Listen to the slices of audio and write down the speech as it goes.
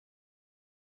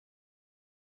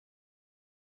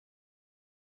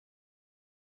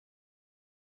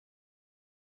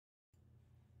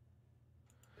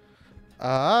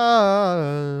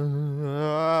Ah.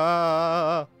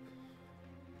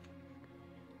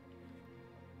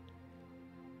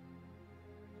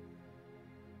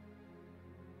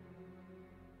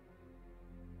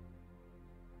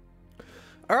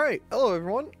 Alright, hello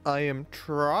everyone, I am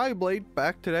Triblade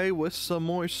back today with some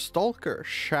more S.T.A.L.K.E.R,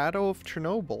 Shadow of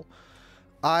Chernobyl.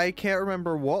 I can't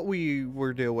remember what we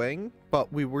were doing,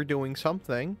 but we were doing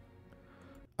something.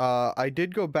 I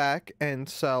did go back and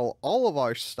sell all of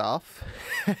our stuff,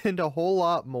 and a whole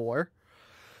lot more.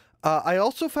 I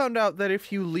also found out that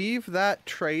if you leave that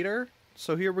trader,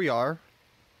 so here we are.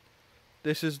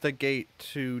 This is the gate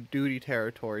to duty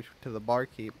territory, to the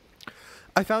barkeep.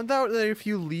 I found out that if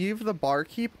you leave the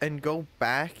barkeep and go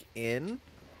back in,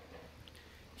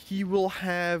 he will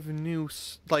have new,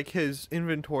 like his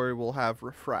inventory will have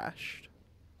refreshed.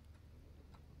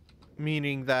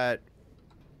 Meaning that,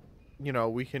 you know,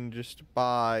 we can just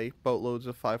buy boatloads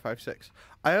of 556.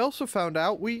 I also found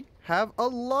out we have a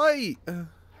light!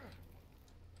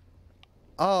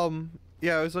 Yeah,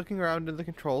 I was looking around in the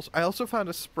controls. I also found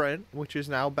a sprint, which is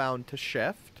now bound to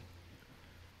shift.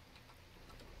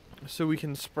 So we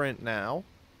can sprint now.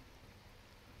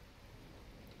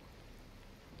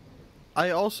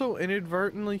 I also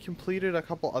inadvertently completed a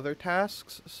couple other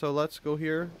tasks, so let's go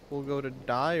here. We'll go to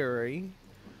diary.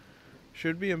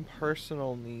 Should be in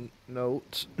personal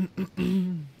notes.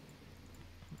 I'm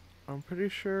pretty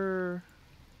sure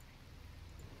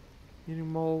eating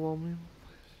mole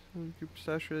group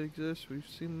stash really exists. We've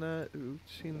seen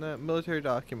that. Military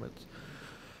documents.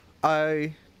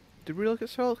 Did we look at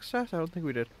S.T.A.L.K.E.R stash? I don't think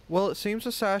we did. Well, it seems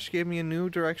the stash gave me a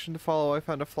new direction to follow. I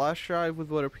found a flash drive with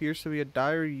what appears to be a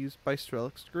diary used by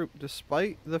S.T.A.L.K.E.R's group.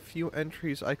 Despite the few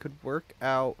entries, I could work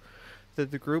out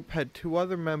that the group had two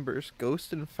other members,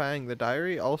 Ghost and Fang. The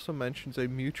diary also mentions a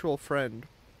mutual friend,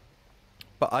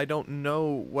 but I don't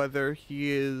know whether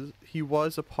he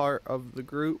was a part of the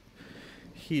group.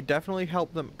 He definitely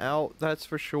helped them out, that's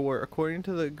for sure. According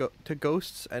to to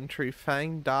Ghost's entry,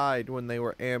 Fang died when they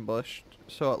were ambushed.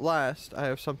 So at last, I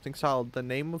have something solid. The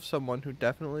name of someone who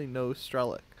definitely knows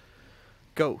S.T.A.L.K.E.R.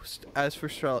 Ghost. As for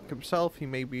S.T.A.L.K.E.R himself, he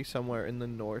may be somewhere in the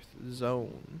North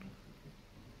Zone.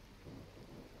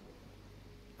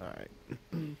 Alright.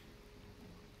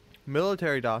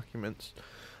 Military documents.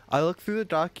 I looked through the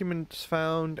documents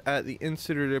found at the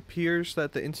Institute. It appears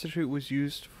that the Institute was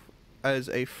used as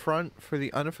a front for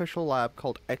the unofficial lab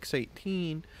called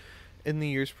X-18 in the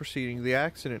years preceding the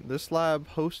accident. This lab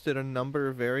hosted a number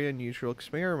of very unusual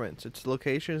experiments. Its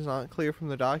location is not clear from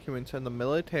the documents, and the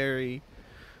military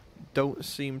don't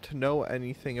seem to know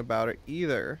anything about it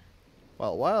either.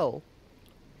 Well,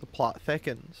 the plot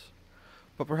thickens.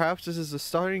 But perhaps this is the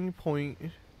starting point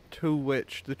to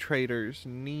which the traders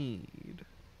need.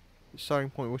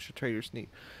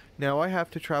 Now I have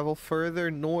to travel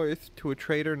further north to a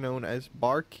trader known as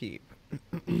Barkeep.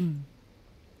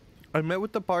 I met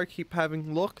with the Barkeep,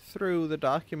 having looked through the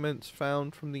documents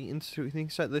found from the Institute. He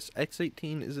thinks that this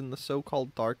X-18 is in the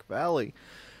so-called Dark Valley,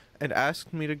 and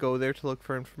asked me to go there to look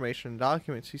for information and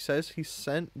documents. He says he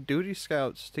sent duty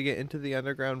scouts to get into the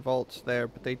underground vaults there,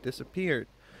 but they disappeared.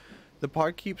 The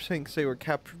Barkeep thinks they were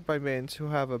captured by bands who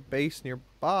have a base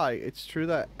nearby. It's true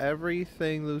that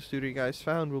everything those duty guys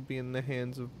found will be in the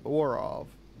hands of Borov,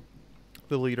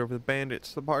 the leader of the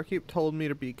bandits. The Barkeep told me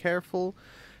to be careful,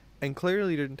 and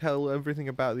clearly didn't tell everything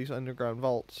about these underground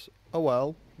vaults. Oh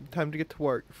well, time to get to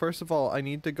work. First of all, I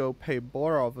need to go pay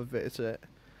Borov a visit,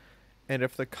 and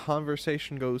if the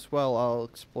conversation goes well, I'll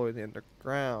explore the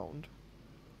underground.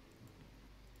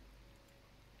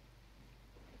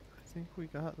 I think we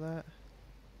got that.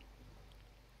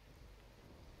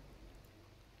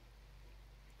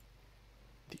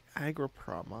 The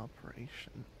Agroprom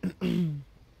operation. I don't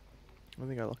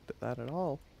think I looked at that at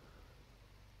all.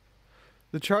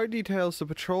 The chart details the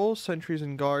patrol, sentries,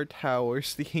 and guard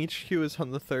towers. The HQ is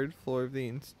on the 3rd floor of the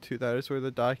Institute. That is where the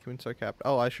documents are kept.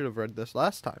 Oh, I should have read this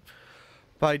last time.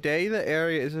 By day, the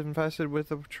area is infested with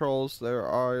the patrols. There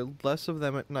are less of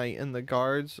them at night, and the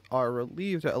guards are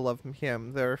relieved at 11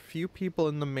 p.m. There are few people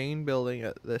in the main building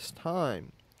at this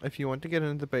time. If you want to get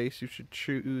into the base, you should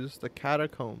choose the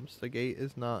catacombs. The gate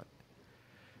is not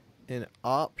an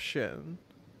option.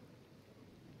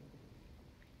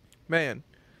 Man,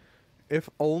 if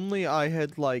only I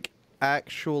had, like,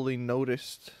 actually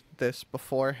noticed this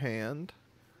beforehand.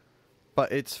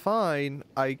 But it's fine.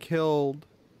 I killed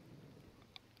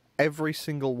every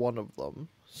single one of them,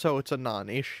 so it's a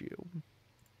non-issue.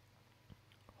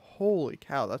 Holy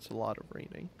cow, that's a lot of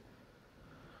reading.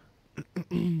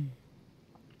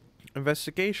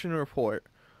 Investigation report.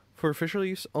 For official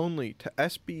use only, to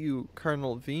SBU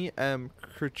Colonel V.M.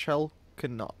 Krchelnikov.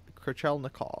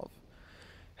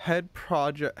 Head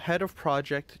of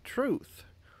Project Truth,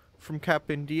 from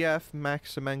Captain D.F.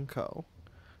 Maximenko,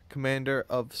 commander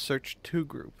of Search 2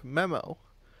 Group. Memo.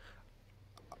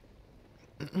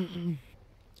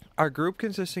 Our group,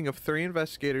 consisting of 3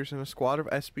 investigators and a squad of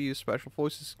SBU Special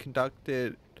Forces,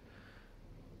 conducted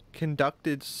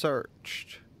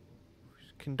search.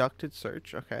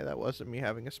 Okay, that wasn't me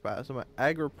having a spasm. At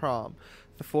Agriprom,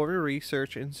 the former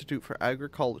Research Institute for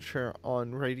Agriculture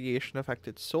on Radiation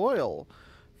Affected Soil,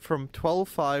 from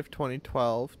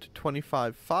 12/5/2012 to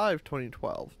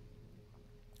 25/5/2012.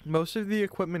 Most of the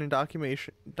equipment and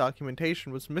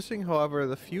documentation was missing. However,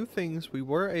 the few things we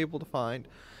were able to find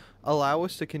allow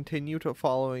us to continue to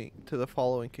the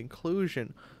following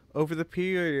conclusion. Over the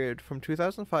period from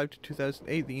 2005 to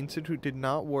 2008, the institute did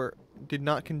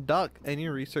not conduct any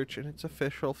research in its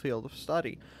official field of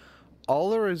study. All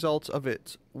the results of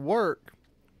its work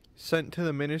sent to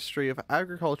the Ministry of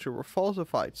Agriculture were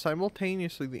falsified.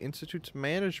 Simultaneously, the institute's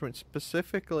management,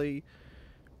 specifically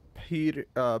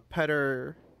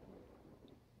Petr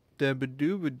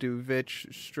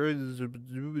Debedubedovich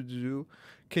Strzedubedu,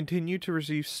 continued to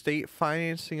receive state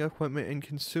financing equipment and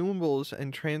consumables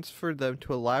and transferred them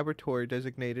to a laboratory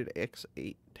designated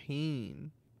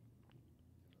X18.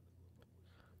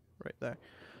 Right there.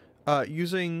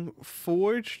 Using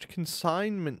forged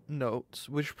consignment notes,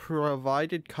 which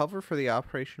provided cover for the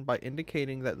operation by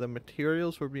indicating that the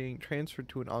materials were being transferred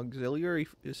to an auxiliary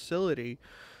facility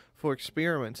for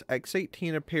experiments.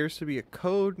 X18 appears to be a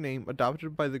code name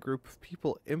adopted by the group of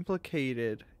people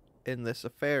implicated in this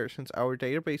affair, since our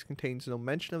database contains no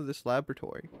mention of this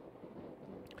laboratory.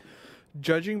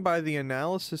 Judging by the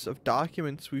analysis of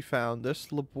documents we found, this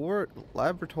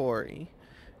laboratory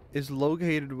is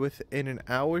located within an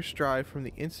hour's drive from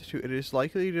the institute. It is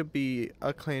likely to be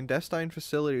a clandestine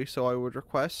facility, so I would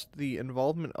request the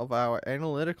involvement of our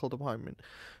analytical department.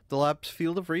 The lab's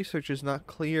field of research is not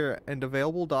clear, and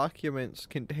available documents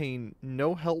contain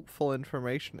no helpful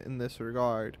information in this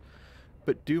regard,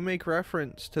 but do make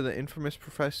reference to the infamous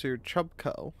Professor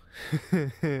Chubko.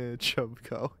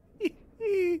 Chubko.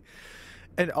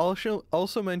 And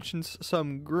also mentions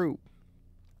some group.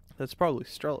 That's probably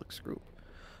S.T.A.L.K.E.R's group.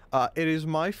 It is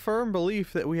my firm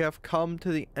belief that we have come to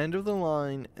the end of the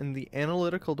line, and the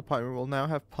analytical department will now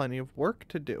have plenty of work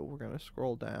to do. We're going to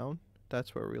scroll down.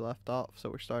 That's where we left off, so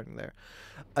we're starting there.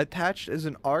 Attached is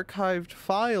an archived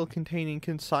file containing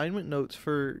consignment notes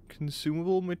for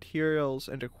consumable materials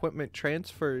and equipment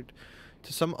transferred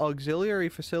to some auxiliary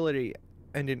facility,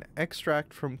 and an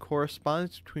extract from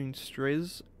correspondence between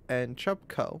Striz and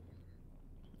Chubko.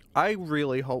 I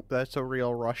really hope that's a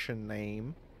real Russian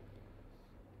name.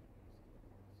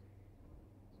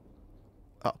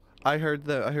 Oh, I heard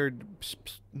pss,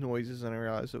 pss noises and I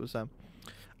realized it was them.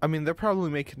 I mean, they're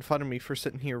probably making fun of me for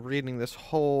sitting here reading this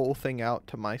whole thing out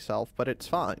to myself, but it's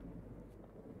fine.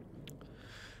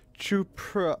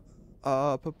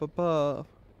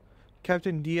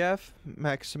 Captain D.F.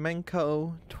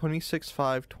 Maximenko,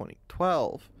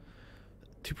 26/5/2012.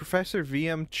 To Professor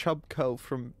V.M. Chubko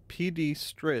from P.D.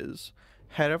 Striz,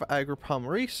 Head of Agriprom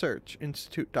Research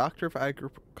Institute, Doctor of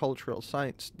Agricultural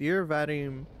Science. Dear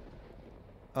Vadim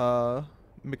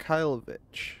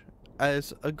Mikhailovich,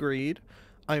 as agreed,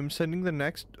 I am sending the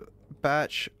next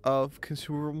batch of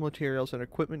consumable materials and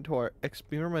equipment to our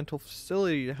experimental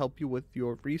facility to help you with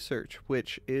your research,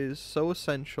 which is so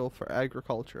essential for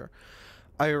agriculture.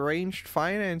 I arranged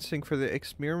financing for the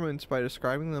experiments by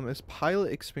describing them as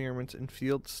pilot experiments in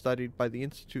fields studied by the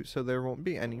Institute, so there won't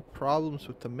be any problems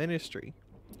with the ministry.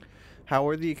 How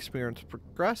are the experiments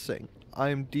progressing? I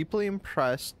am deeply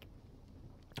impressed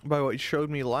by what you showed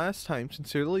me last time.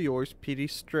 Sincerely yours, P.D.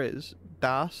 Striz,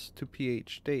 DAS to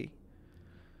Ph.D.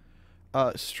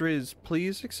 Striz,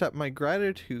 please accept my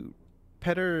gratitude.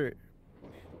 Petr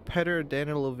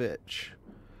Danilovich.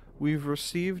 We've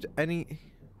received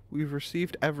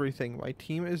everything. My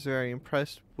team is very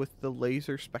impressed with the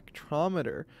laser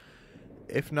spectrometer.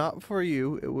 If not for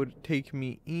you, it would take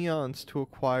me eons to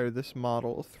acquire this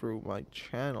model through my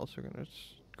channel. So we're going to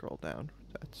scroll down.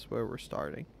 That's where we're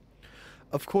starting.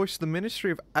 Of course, the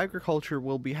Ministry of Agriculture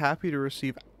will be happy to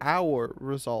receive our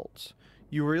results.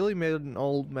 You really made an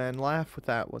old man laugh with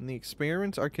that one. The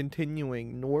experiments are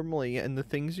continuing normally, and the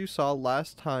things you saw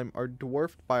last time are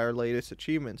dwarfed by our latest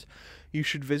achievements. You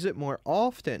should visit more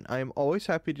often. I am always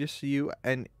happy to see you,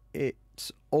 and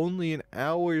it's only an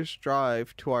hour's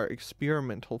drive to our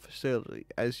experimental facility,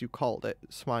 as you called it,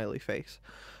 smiley face.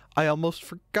 I almost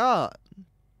forgot.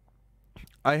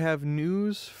 I have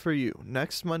news for you.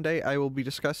 Next Monday, I will be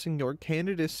discussing your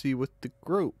candidacy with the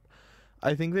group.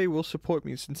 I think they will support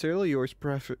me. Sincerely yours,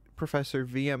 Professor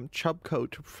V.M. Chubko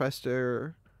to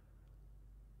Professor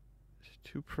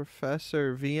to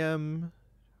Professor VM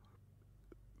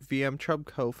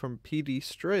Chubko from PD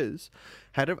Striz,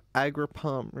 head of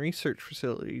Agripom Research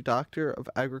Facility, Doctor of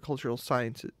Agricultural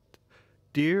Sciences.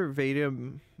 Dear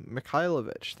Vadim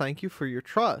Mikhailovich, thank you for your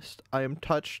trust. I am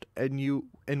touched and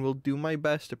will do my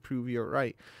best to prove you're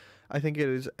right. I think it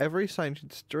is every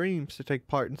scientist's dreams to take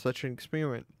part in such an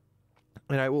experiment,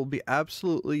 and I will be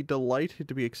absolutely delighted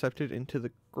to be accepted into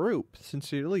the group.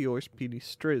 Sincerely yours, PD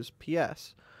Striz.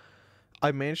 P.S.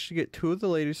 I managed to get 2 of the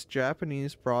latest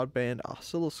Japanese broadband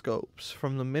oscilloscopes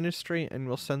from the ministry and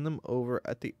will send them over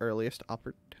at the earliest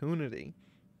opportunity.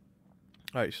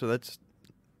 Alright, so that's...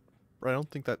 I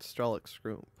don't think that's S.T.A.L.K.E.R's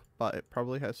group, but it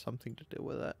probably has something to do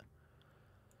with it.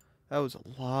 That was a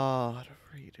lot of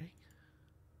reading.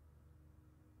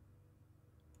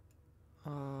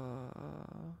 I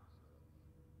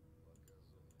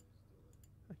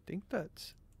think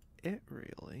that's it,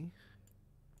 really.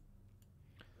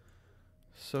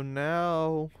 So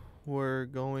now we're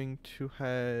going to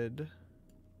head...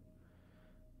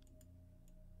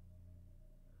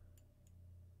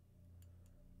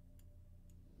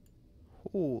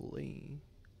 Holy.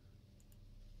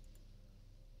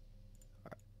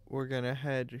 We're gonna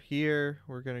head here.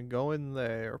 We're gonna go in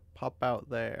there, pop out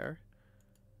there.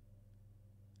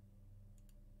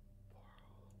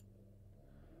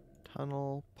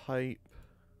 Tunnel, pipe,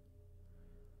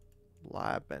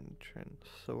 lab entrance.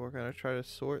 So we're gonna try to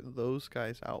sort those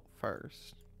guys out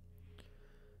first.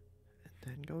 And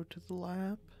then go to the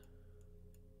lab.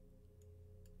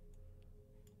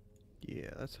 Yeah,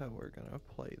 that's how we're gonna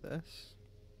play this.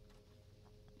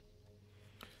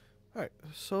 Alright,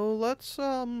 so let's,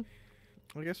 I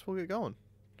guess we'll get going.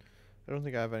 I don't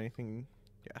think I have anything.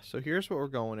 Yeah, so here's what we're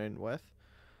going in with.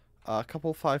 A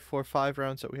couple 5-4-5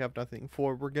 rounds that we have nothing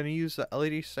for. We're going to use the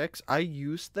L86. I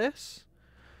used this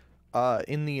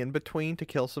in the in-between to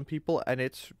kill some people, and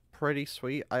it's pretty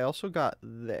sweet. I also got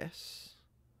this,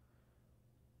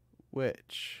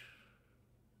 which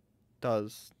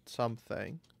does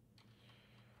something.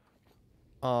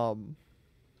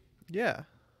 Yeah.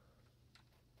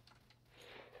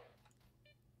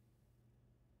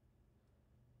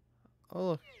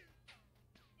 Oh, look.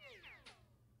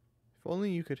 If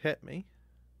only you could hit me.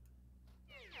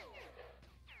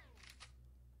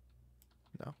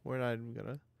 No, we're not even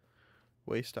gonna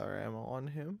waste our ammo on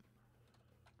him.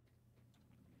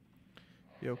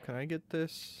 Yo, can I get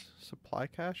this supply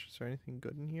cache? Is there anything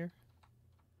good in here?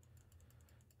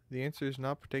 The answer is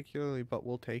not particularly, but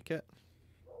we'll take it.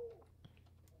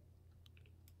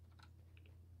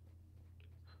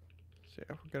 So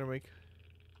yeah, we're gonna make...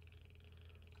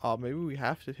 Oh, maybe we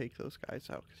have to take those guys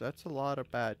out, because that's a lot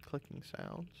of bad clicking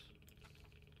sounds.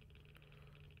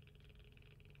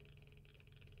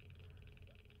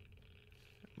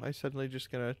 Am I suddenly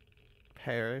just gonna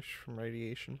perish from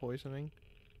radiation poisoning?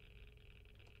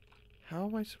 How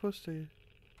am I supposed to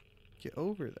get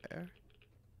over there?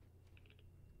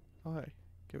 Oh, hey.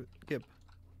 Gib.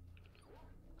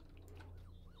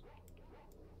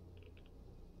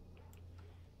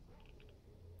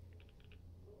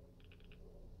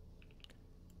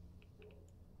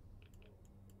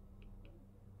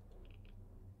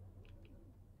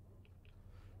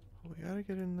 We gotta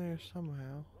get in there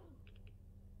somehow.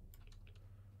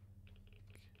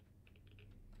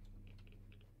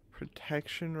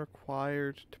 Protection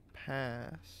required to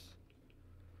pass.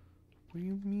 What do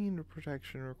you mean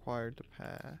protection required to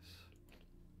pass?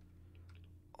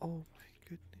 Oh my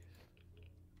goodness.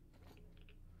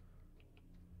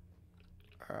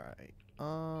 Alright,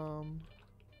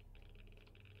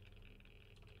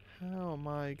 how am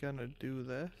I gonna do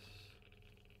this?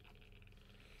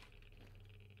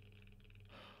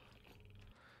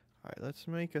 Alright, let's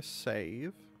make a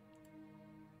save.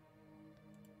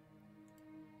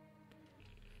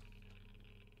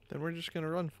 Then we're just gonna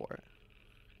run for it.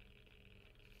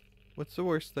 What's the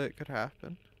worst that could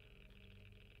happen?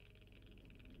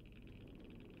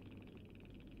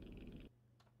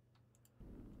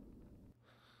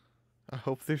 I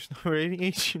hope there's no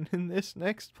radiation in this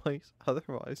next place.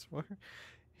 Otherwise, we're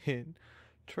in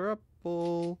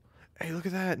trouble. Hey, look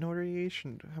at that. No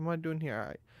radiation. How am I doing here?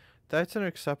 Alright. That's an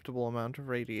acceptable amount of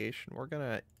radiation. We're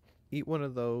gonna eat one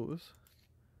of those.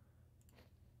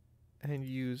 And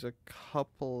use a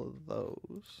couple of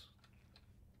those.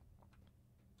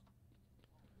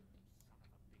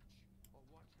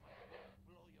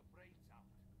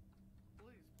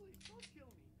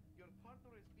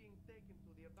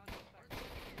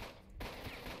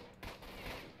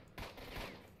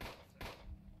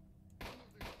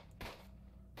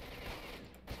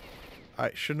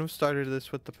 I shouldn't have started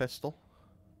this with the pistol.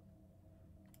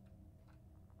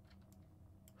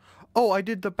 Oh, I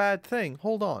did the bad thing.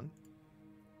 Hold on.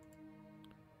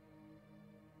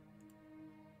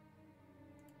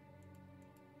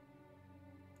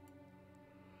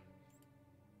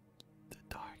 The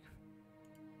dark.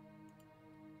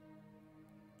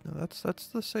 No, that's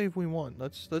the save we want.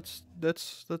 Let's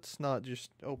not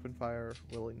just open fire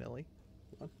willy-nilly.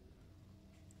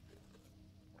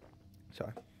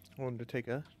 Sorry. I wanted to take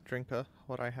a drink of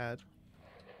what I had.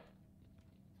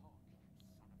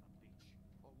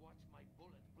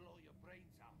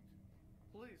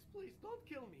 Please, please, don't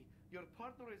kill me. Your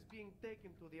partner is being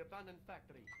taken to the abandoned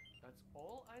factory. That's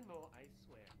all I know, I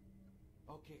swear.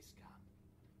 Okay, scum.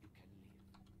 You can leave.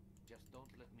 Just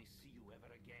don't let me see you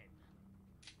ever again.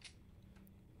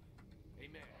 Hey,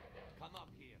 man, come up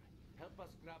here. Help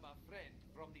us grab our friend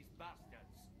from these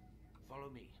bastards. Follow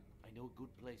me. I know a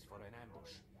good place for an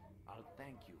ambush. I'll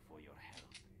thank you for your help.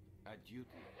 At duty,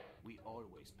 we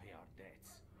always pay our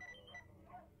debts.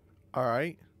 All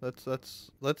right.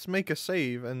 Let's make a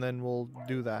save and then we'll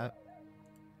do that.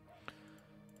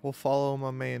 We'll follow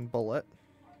my man Bullet.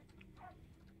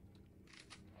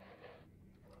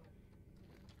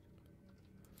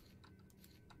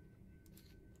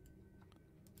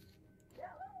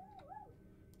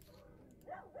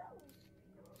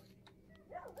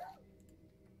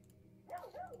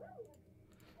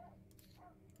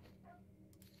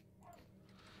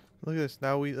 Look at this.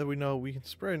 Now we know we can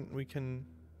sprint, we can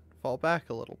fall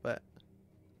back a little bit.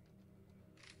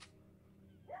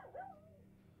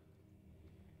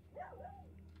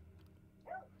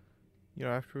 You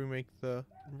know, after we make the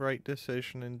right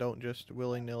decision and don't just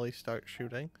willy-nilly start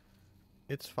shooting,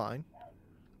 it's fine.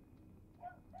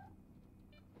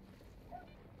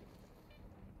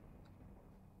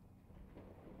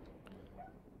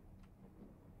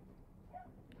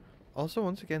 Also,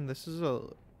 once again, this is a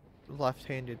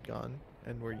left-handed gun,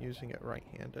 and we're using it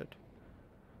right-handed.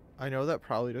 I know that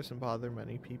probably doesn't bother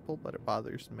many people, but it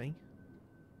bothers me.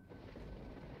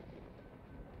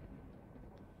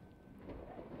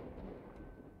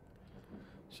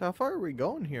 So how far are we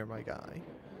going here, my guy?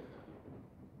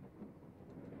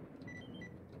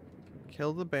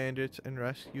 Kill the bandits and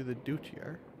rescue the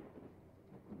dutier.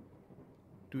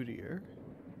 Dutier.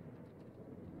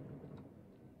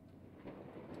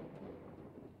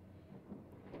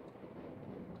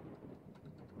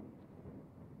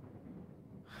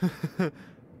 Hide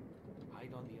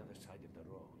on the other side of the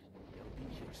road. They'll be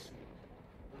here soon.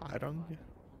 Hide on the...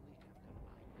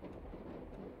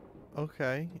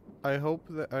 Okay. I hope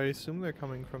that... I assume they're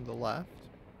coming from the left.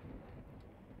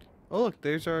 Oh look,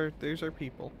 there's our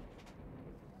people.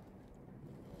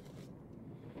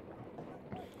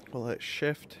 Well, let's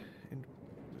shift and...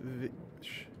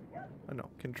 oh no,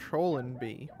 control and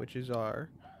B, which is our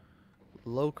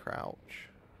low crouch.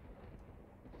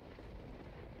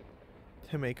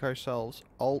 To make ourselves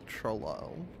ultra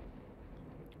low.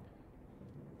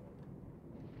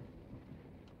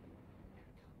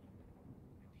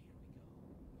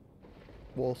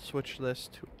 We'll switch this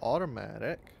to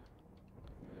automatic.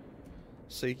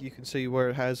 So you can see where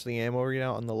it has the ammo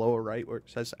readout on the lower right where it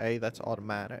says A, that's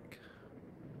automatic.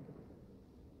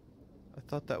 I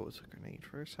thought that was a grenade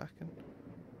for a second.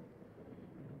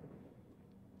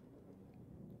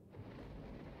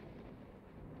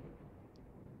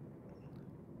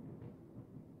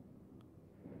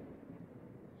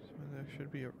 So there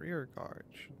should be a rear guard,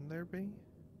 shouldn't there be?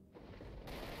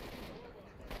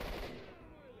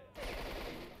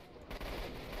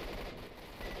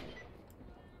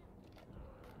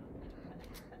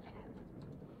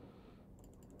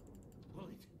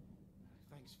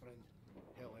 Thanks, friend.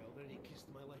 Hell, I already kissed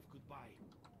my life goodbye.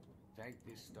 Thank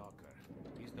this stalker.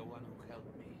 He's the one who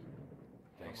helped me.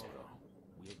 Thanks, bro.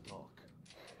 We'll talk.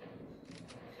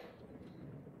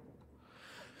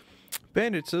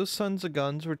 Bandits, those sons of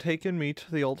guns were taking me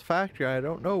to the old factory. I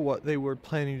don't know what they were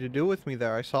planning to do with me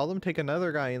there. I saw them take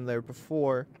another guy in there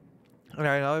before, and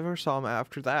I never saw him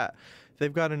after that.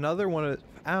 They've got another one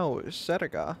out,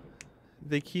 S.T.A.L.K.E.R.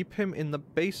 They keep him in the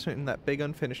basement in that big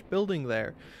unfinished building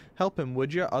there. Help him,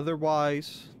 would you?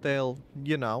 Otherwise, they'll,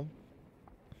 you know.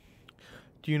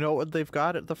 Do you know what they've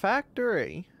got at the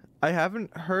factory? I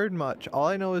haven't heard much. All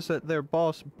I know is that their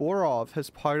boss, Borov, has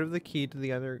part of the key to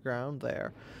the underground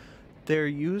there. There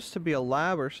used to be a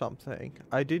lab or something.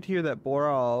 I did hear that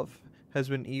Borov has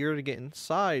been eager to get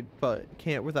inside, but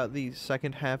can't without the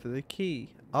second half of the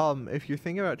key. If you're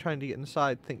thinking about trying to get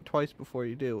inside, think twice before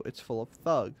you do. It's full of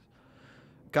thugs.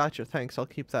 Gotcha, thanks. I'll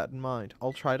keep that in mind.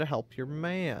 I'll try to help your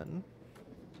man.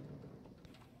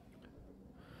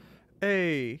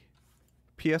 Hey,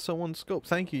 PSO1 scope.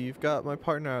 Thank you. You've got my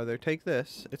partner out of there. Take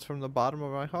this. It's from the bottom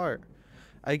of my heart.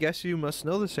 I guess you must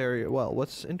know this area well.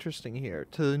 What's interesting here?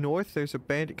 To the north, there's a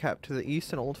bandit camp. To the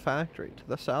east, an old factory. To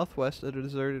the southwest, a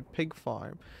deserted pig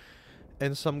farm.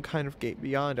 And some kind of gate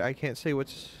beyond. I can't say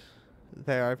what's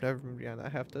there. I've never been beyond. I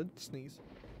have to sneeze.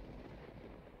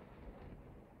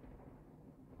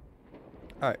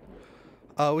 Alright.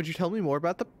 Would you tell me more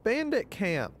about the bandit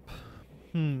camp?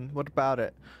 What about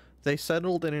it? They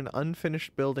settled in an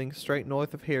unfinished building straight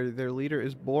north of here. Their leader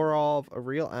is Borov, a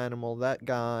real animal. That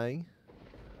guy.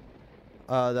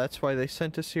 That's why they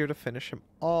sent us here to finish him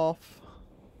off.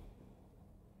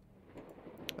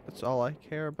 That's all I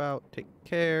care about. Take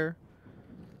care.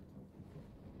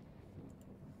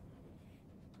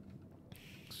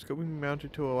 Scoping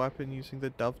mounted to a weapon using the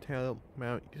dovetail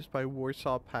mount used by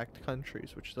Warsaw Pact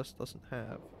countries, which this doesn't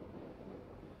have.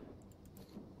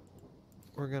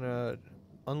 We're gonna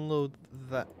unload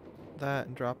that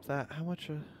and drop that. How much?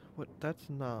 What? That's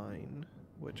 9,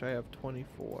 which I have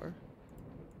 24.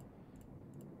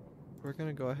 We're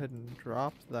gonna go ahead and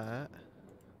drop that.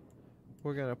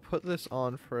 We're gonna put this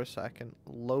on for a second,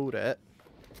 load it,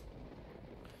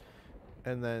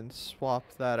 and then swap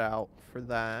that out for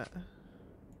that.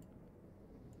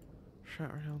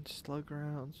 Shot rounds, slug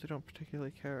rounds, we don't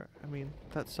particularly care. I mean,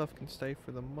 that stuff can stay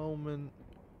for the moment.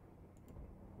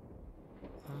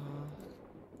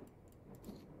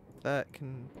 That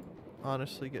can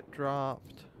honestly get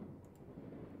dropped.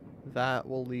 That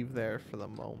will leave there for the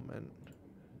moment.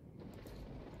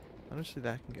 Honestly,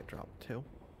 that can get dropped too.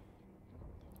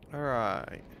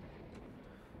 Alright.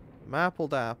 Mapple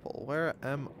Dapple, where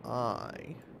am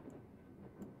I?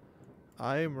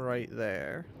 I am right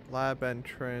there. Lab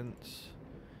entrance.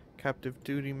 Captive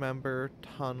duty member.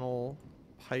 Tunnel.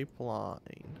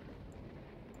 Pipeline.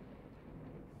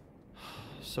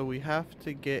 So we have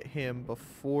to get him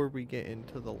before we get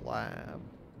into the lab.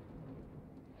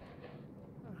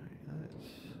 Alright,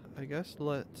 I guess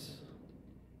let's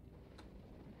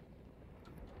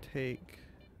take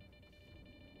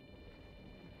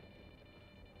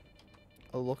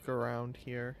a look around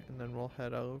here, and then we'll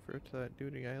head over to that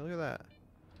duty guy. Look at that.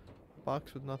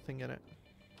 Box with nothing in it.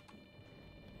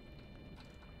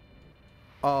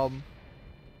 Alright,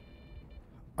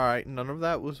 none of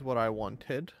that was what I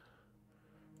wanted.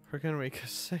 We're gonna make a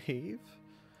save,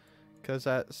 because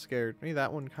that scared me.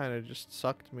 That one kind of just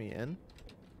sucked me in.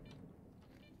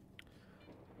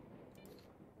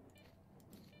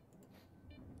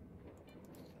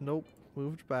 Nope.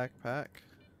 Moved backpack.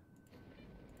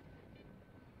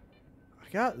 I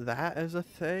got that as a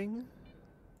thing.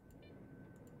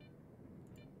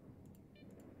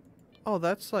 Oh,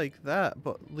 that's like that,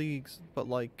 but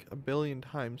like a billion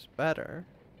times better.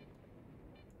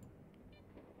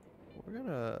 We're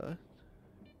gonna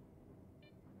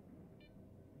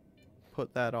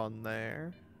put that on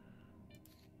there.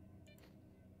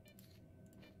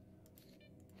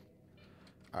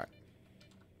 Alright.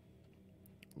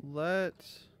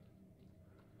 Let's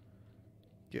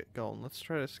get going. Let's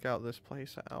try to scout this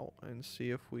place out and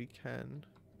see if we can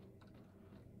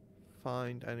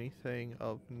find anything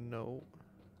of note.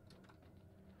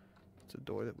 It's a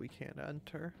door that we can't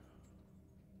enter.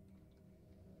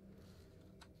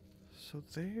 So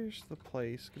there's the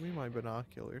place. Give me my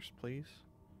binoculars, please.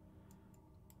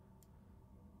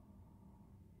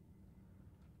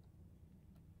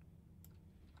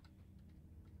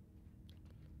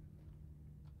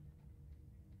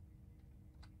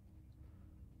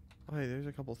 Oh, hey, there's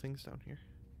a couple things down here.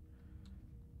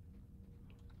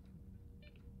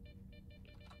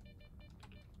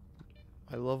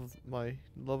 My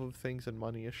love of things and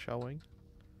money is showing.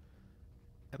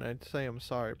 And I'd say I'm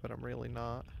sorry, but I'm really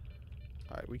not.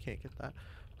 Alright, we can't get that.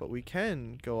 But we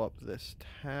can go up this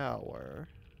tower.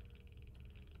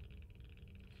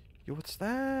 Yo, what's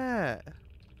that?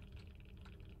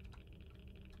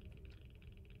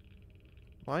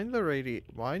 Mind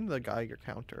the Geiger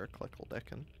counter, a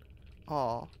Clickle-Dickin.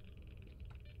 Aw.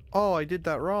 Oh, I did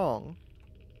that wrong.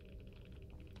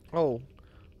 Oh.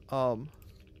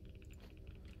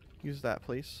 Use that,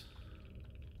 please.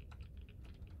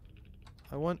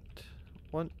 I want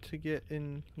to get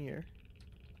in here.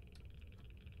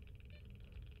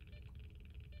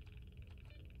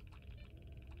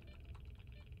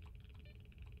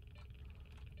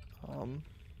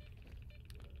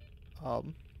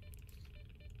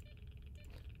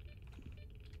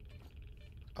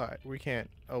 Alright, we can't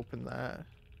open that.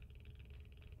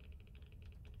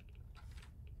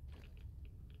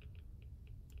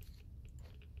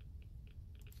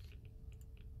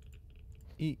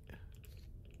 Eat.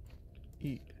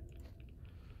 Eat.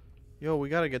 Yo, we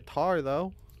got a guitar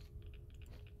though.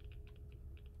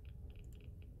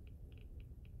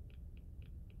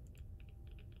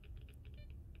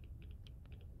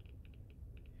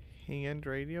 hand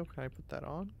radio. Can I put that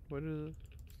on? What is it?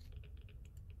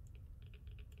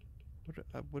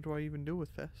 What do I even do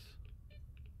with this?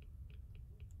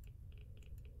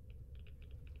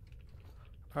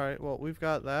 Alright, well, we've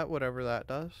got that, whatever that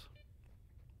does.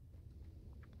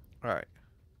 Alright.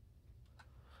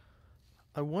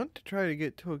 I want to try to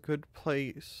get to a good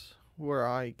place where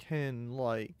I can,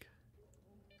 like,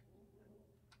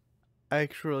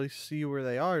 actually see where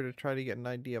they are to try to get an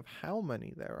idea of how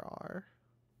many there are.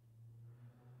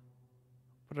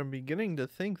 But I'm beginning to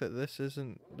think that this is...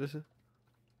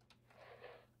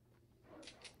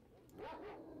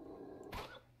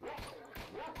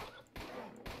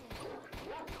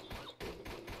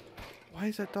 Why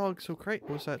is that dog so crazy?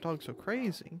 Was that dog so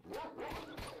crazy?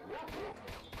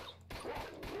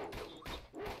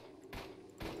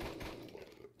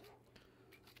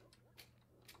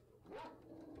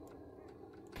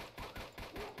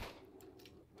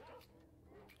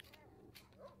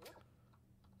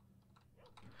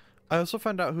 I also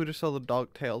found out who to sell the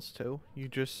dog tails to. You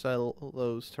just sell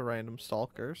those to random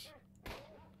stalkers.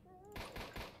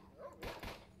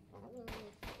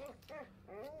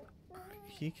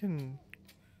 He can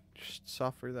just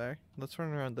suffer there. Let's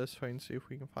run around this way and see if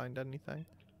we can find anything.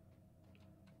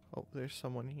 Oh, there's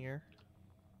someone here.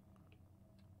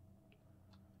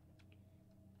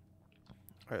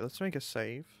 Alright, let's make a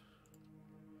save.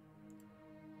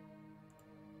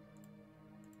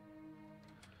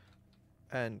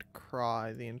 And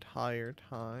cry the entire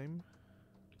time.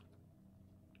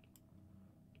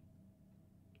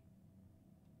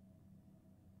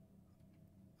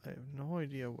 I have no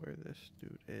idea where this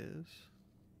dude is.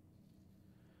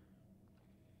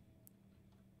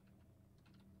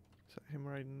 Is that him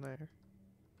right in there?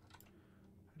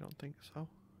 I don't think so.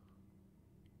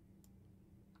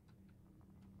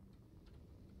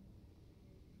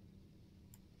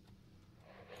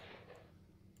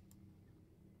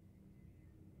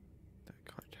 That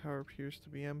car tower appears to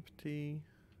be empty.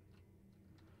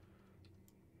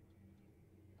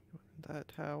 That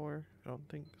tower? I don't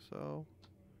think so.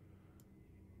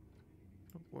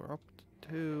 We're up to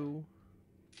 2.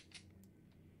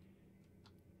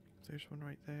 There's one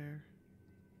right there.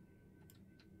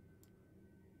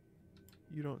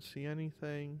 You don't see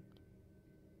anything.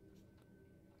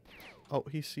 Oh,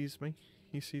 he sees me.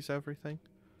 He sees everything.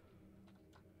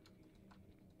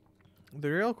 The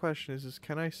real question is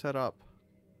can I set up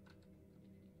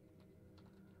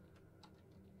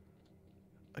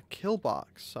a kill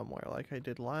box somewhere like I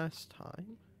did last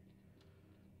time?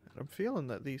 And I'm feeling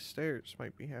that these stairs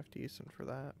might be half decent for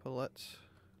that, but let's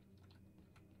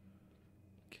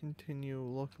continue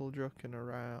looking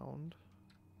around.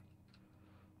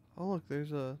 Oh look,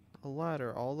 there's a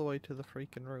ladder all the way to the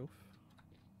freaking roof.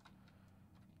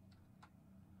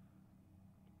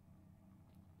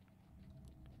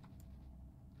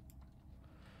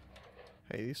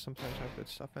 Hey, these sometimes have good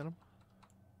stuff in them.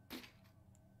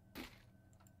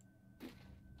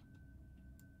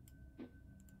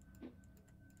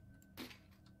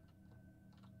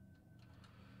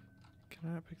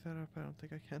 Can I pick that up? I don't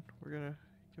think I can. We're gonna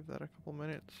give that a couple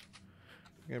minutes.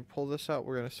 We're gonna pull this out.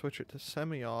 We're gonna switch it to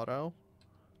semi-auto.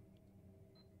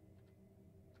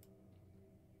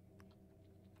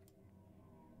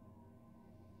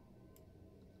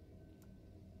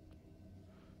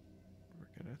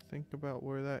 We're gonna think about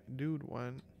where that dude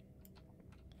went.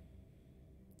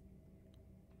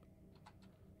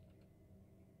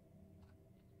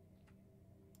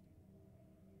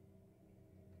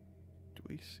 Do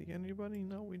we see anybody?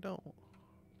 No, we don't.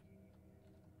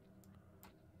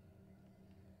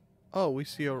 Oh, we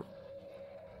see a...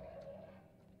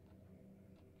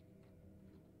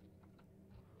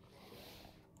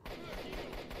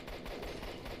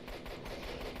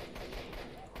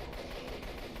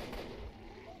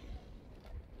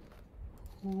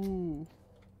 Ooh.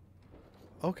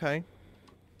 Okay.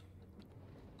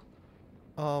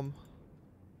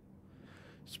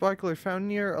 Sparkler found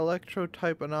near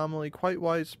electro-type anomaly, quite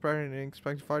widespread and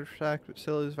unexpected artifact, but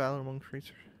still is valid among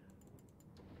researchers.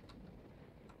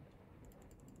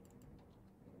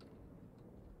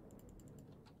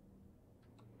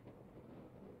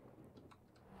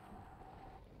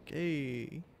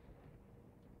 Okay.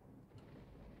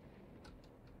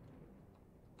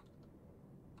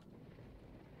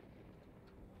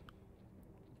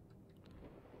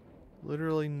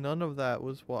 Literally none of that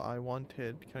was what I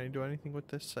wanted. Can I do anything with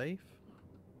this safe?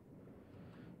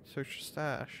 Search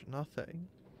stash. Nothing.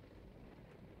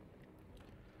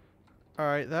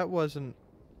 Alright, that wasn't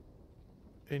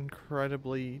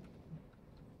incredibly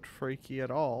freaky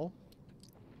at all.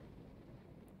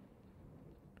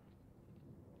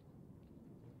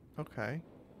 Okay.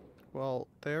 Well,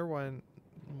 There went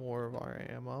more of our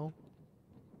ammo.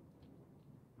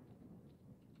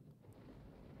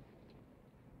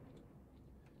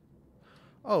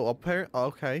 Oh,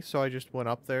 okay, so I just went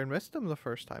up there and missed him the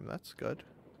first time. That's good.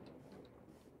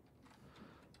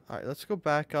 Alright, let's go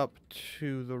back up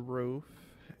to the roof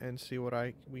and see what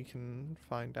we can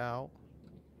find out.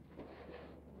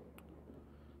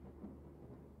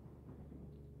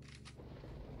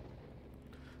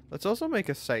 Let's also make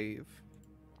a save.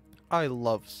 I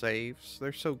love saves.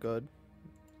 They're so good.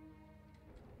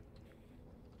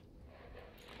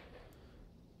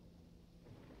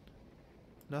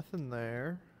 Nothing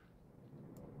there.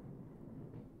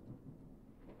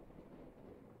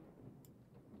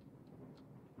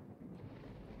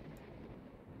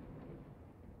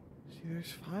 See,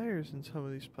 there's fires in some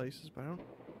of these places, but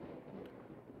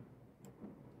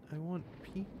I want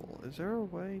people. Is there a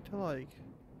way to, like...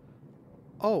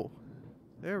 Oh,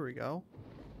 there we go.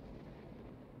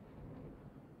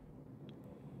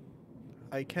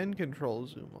 I can control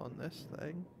zoom on this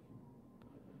thing.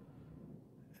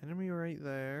 Enemy right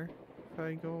there. If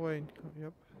I go away and go,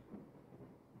 yep.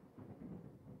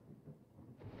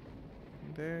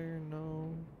 There,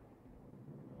 no.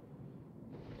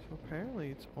 So apparently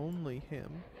it's only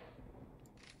him.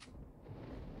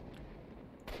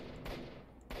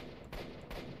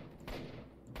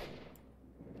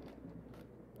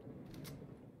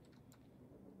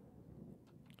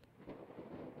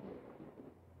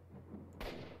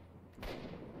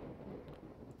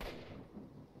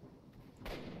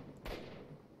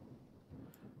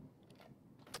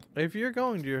 If you're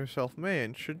going to yourself,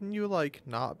 man, shouldn't you, like,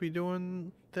 not be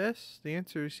doing this? The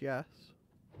answer is yes.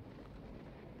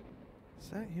 Is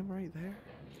that him right there?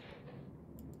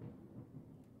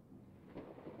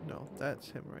 No, that's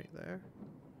him right there.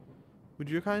 Would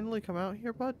you kindly come out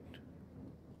here, bud?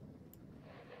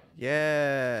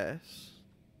 Yes.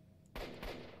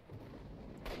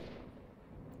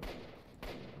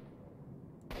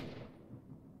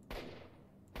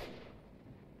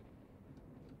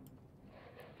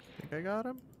 Think I got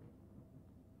him?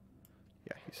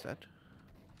 Yeah, he's dead.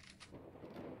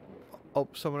 Oh,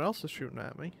 someone else is shooting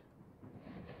at me.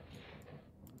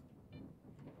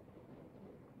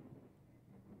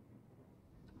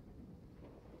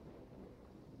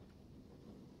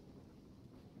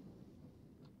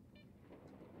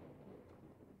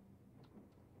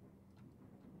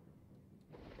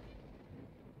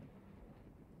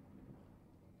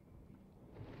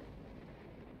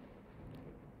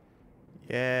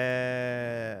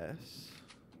 Yes.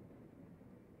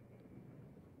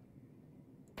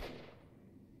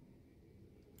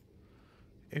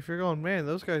 If you're going, man,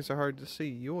 those guys are hard to see,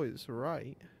 you was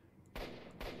right.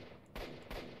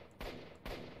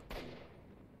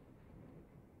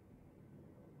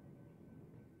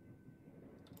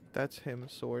 That's him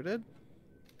sorted.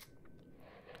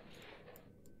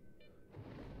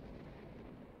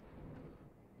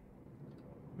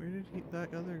 Where did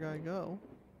that other guy go?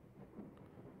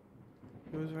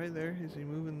 He was right there. Is he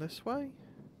moving this way?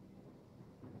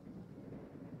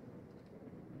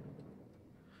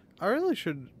 I really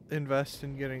should invest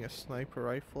in getting a sniper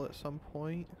rifle at some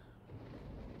point.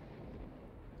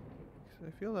 'Cause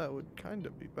I feel that would kind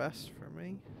of be best for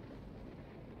me.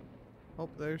 Oh,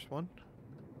 there's one.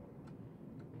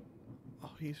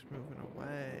 Oh, he's moving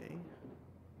away.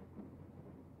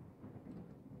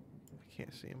 I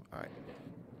can't see him. Alright.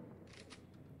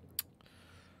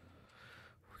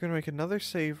 We're gonna make another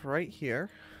save right here.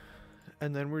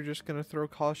 And then we're just gonna throw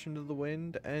caution to the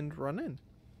wind and run in.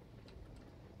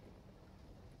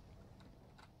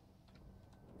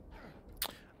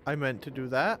 I meant to do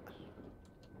that.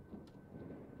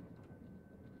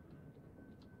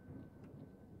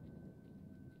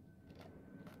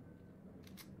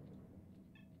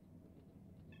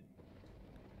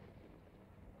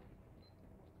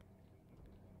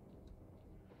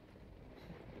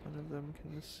 None of them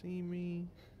can see me.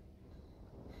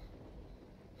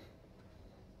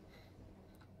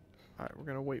 Alright, we're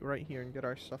gonna wait right here and get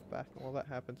our stuff back. And while that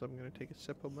happens, I'm gonna take a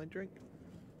sip of my drink.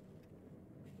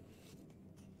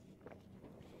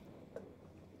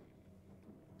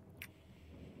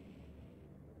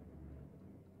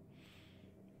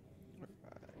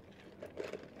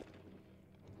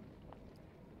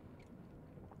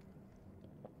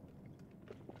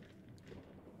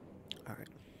 Alright.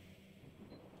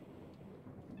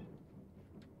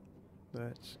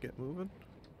 Let's get moving.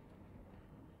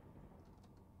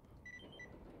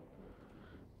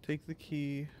 Take the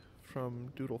key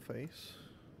from Doodleface.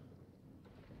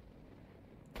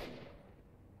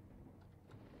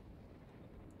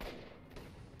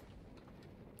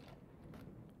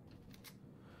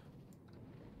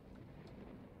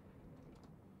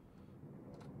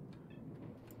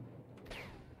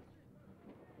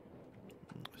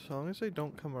 As long as they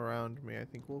don't come around me, I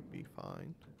think we'll be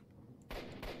fine.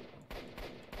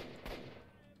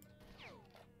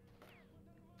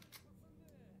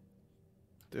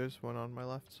 There's one on my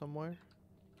left somewhere.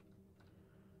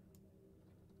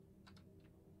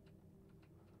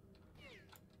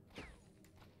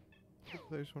 Oh,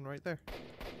 there's one right there.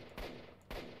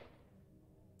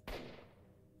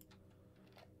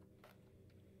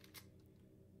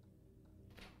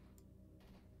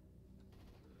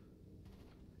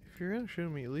 If you're gonna shoot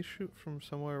me, at least shoot from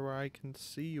somewhere where I can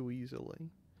see you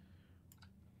easily.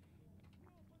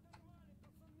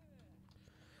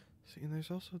 See, and there's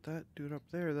also that dude up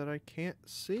there that I can't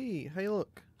see. Hey,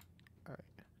 look. Alright.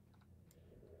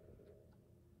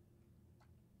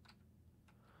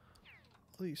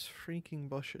 All these freaking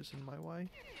bushes in my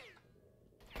way.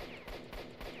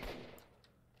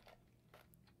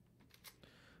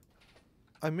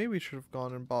 I maybe should have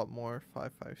gone and bought more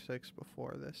 5.56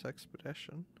 before this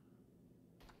expedition.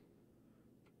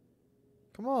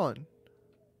 Come on.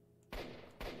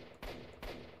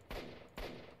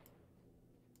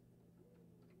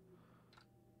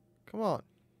 Come on.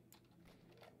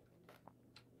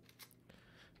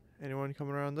 Anyone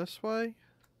coming around this way?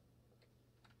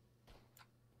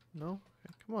 No?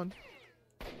 Okay, come on.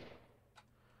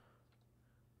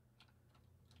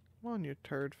 Come on, you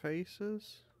turd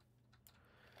faces.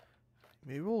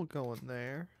 Maybe we'll go in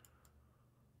there.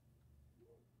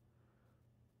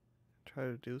 Try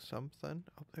to do something.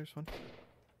 Oh, there's one.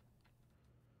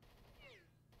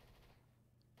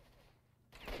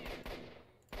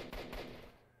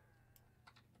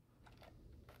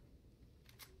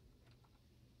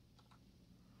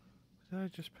 What did I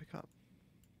just pick up?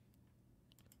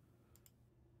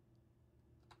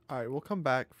 Alright, we'll come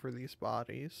back for these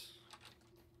bodies.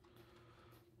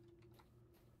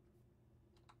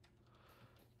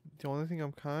 The only thing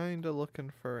I'm kind of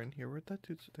looking for in here, where'd that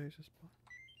dude's, there's this body.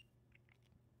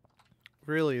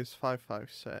 Really is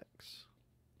 5.56.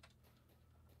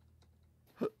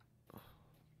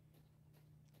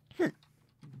 Alright,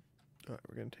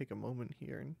 we're gonna take a moment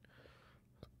here and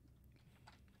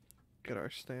get our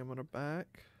stamina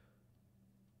back.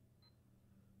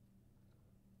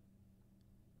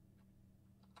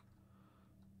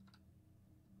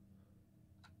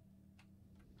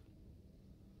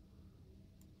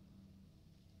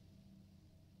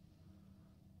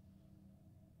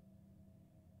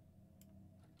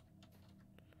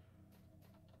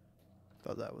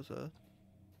 Thought that was a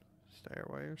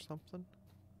stairway or something.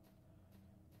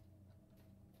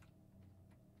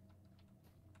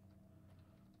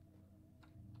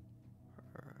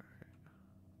 Alright.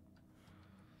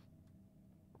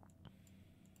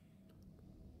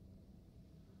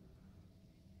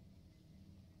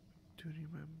 Duty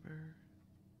member.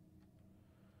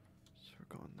 So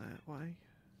we're going that way.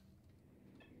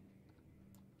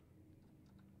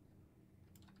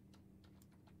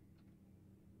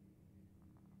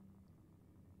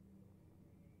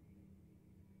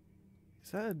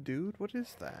 Is that a dude? What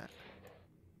is that?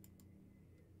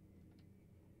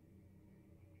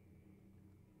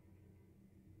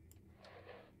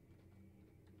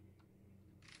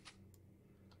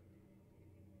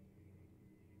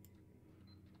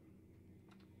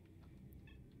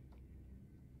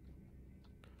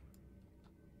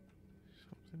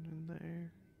 Something in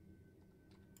there.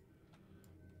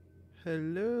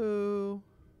 Hello.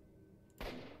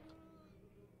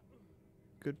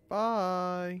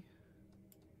 Goodbye.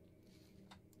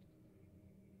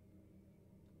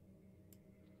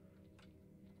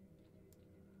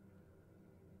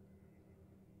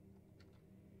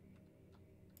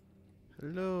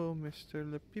 Hello, Mr.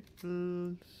 Le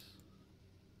Peoples.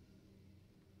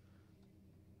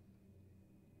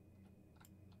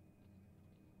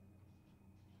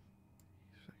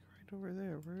 He's like right over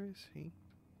there. Where is he?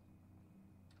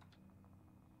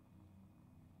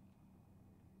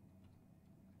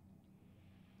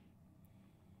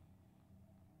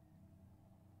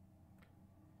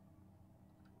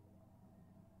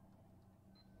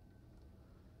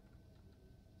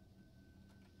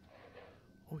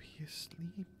 Oh, he is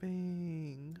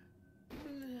sleeping.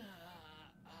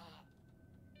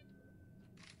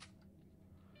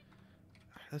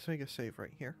 Let's make a save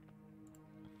right here.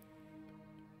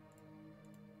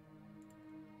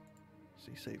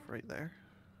 See, save right there.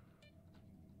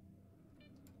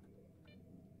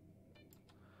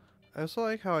 I also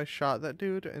like how I shot that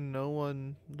dude and no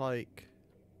one, like,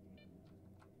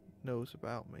 knows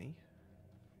about me.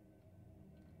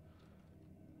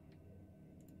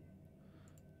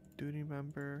 Duty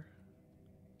member.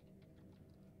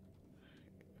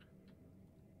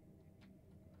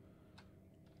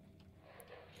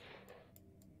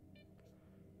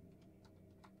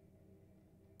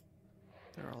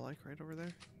 They're all like right over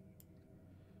there.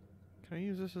 Can I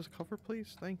use this as cover,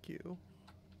 please? Thank you.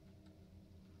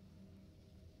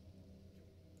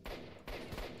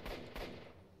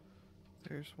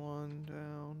 There's one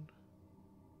down.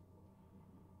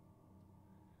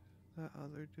 That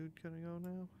other dude gonna go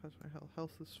now? How's my health?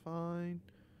 Health is fine.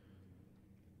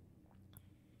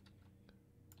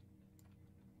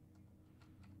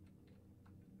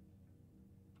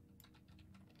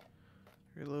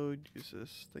 Reload, use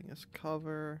this thing as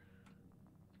cover.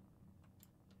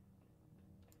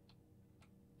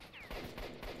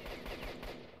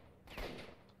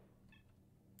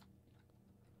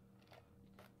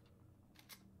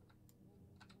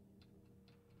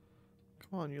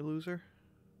 Come on, you loser.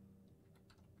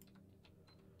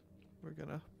 We're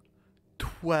gonna...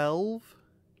 12?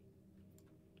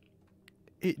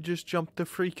 It just jumped to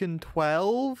freaking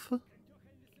 12?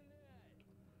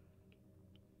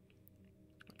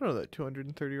 I don't know that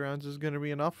 230 rounds is gonna be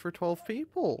enough for 12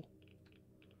 people.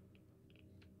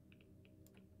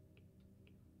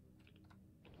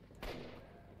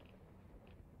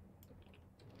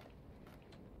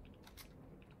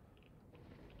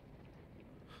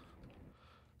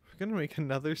 We're gonna make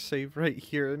another save right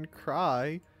here and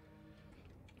cry.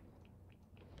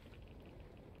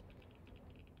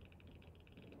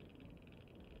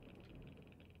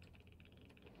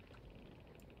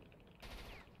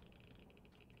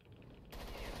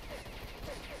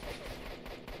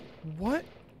 What?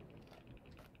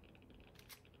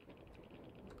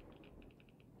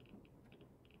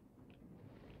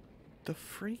 The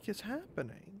freak is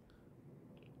happening?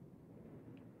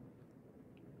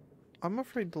 I'm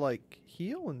afraid to, like,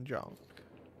 heal and junk.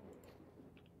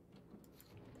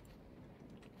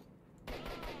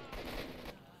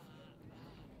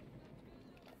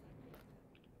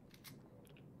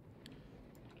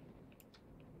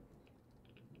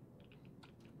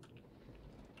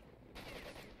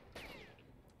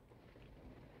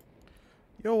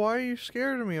 Yo, why are you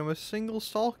scared of me? I'm a single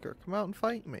stalker. Come out and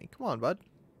fight me. Come on, bud.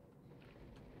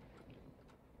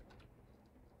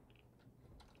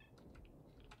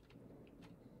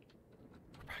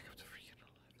 We're back up to freaking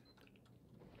 11.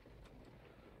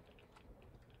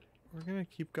 We're gonna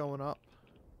keep going up.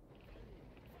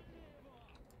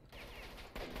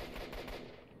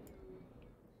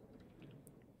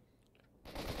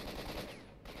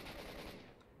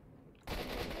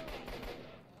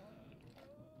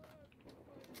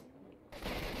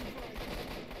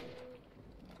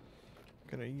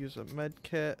 Gonna use a med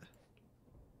kit.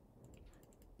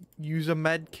 Use a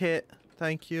med kit.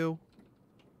 Thank you.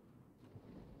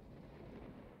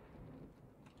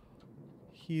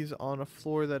 He's on a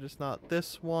floor that is not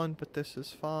this one, but this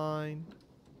is fine.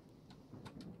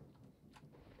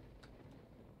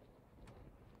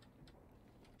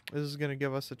 This is gonna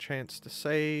give us a chance to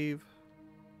save.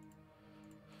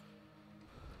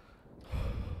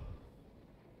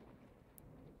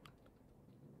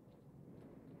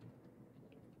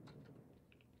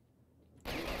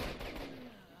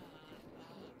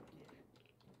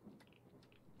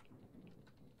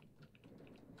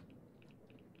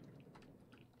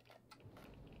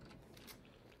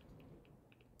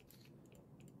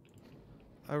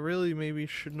 I really maybe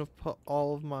shouldn't have put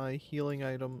all of my healing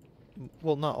item,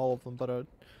 well, not all of them, but a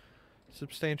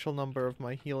substantial number of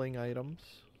my healing items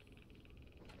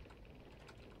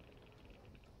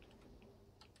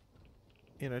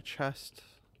in a chest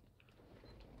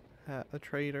at the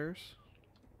traders.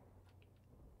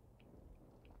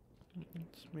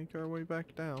 Let's make our way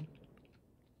back down.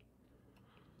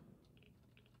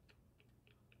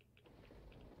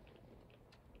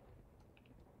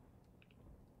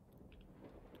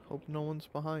 Hope no one's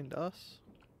behind us.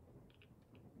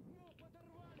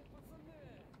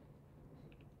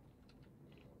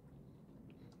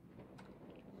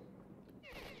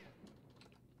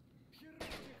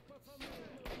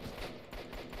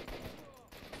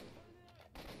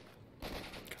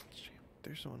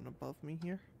 There's one above me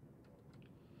here.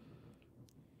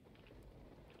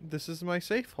 This is my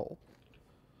safe hole.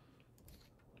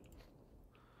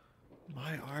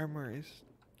 My armor is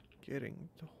getting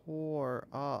tore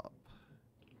up.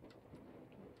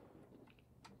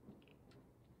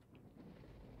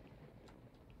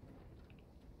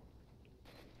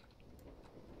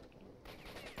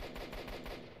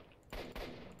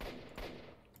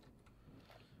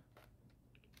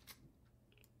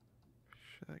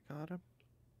 Should I got him?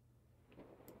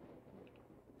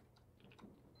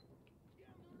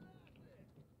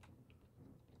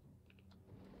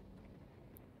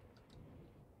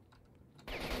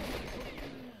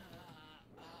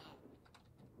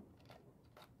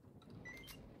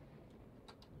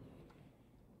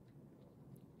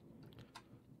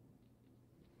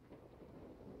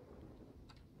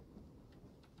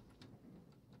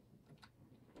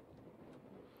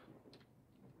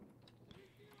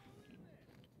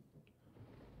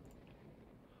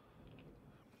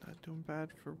 Doing bad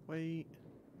for weight.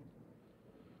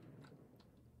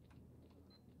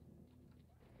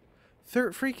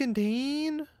 Third freaking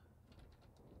teen?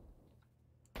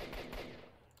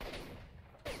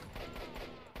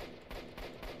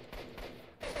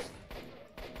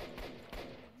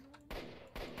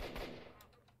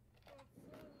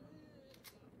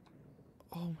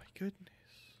 Oh my goodness.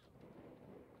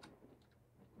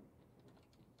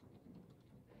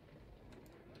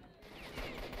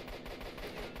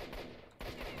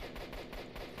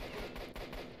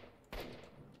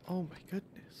 Oh my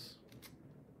goodness.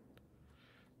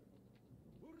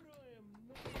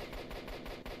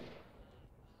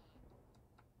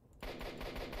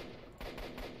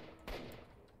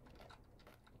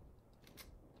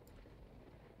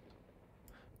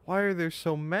 Why are there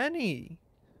so many?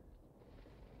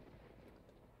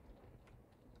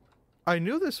 I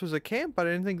knew this was a camp, but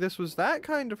I didn't think this was that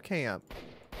kind of camp.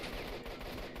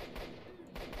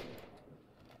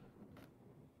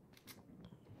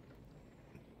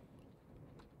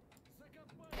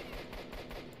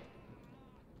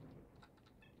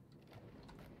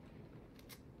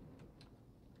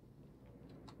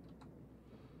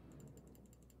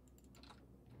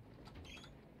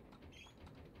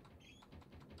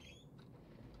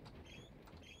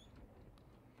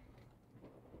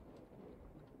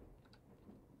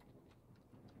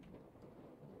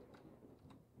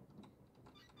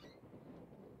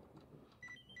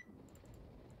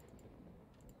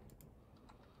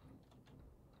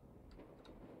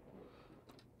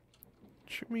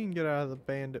 What you mean get out of the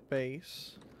bandit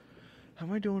base? How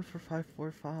am I doing for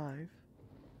 545?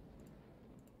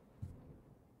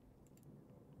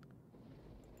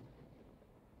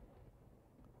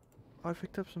 Oh, I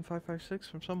picked up some 556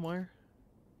 from somewhere.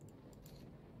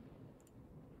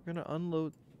 We're gonna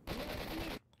unload.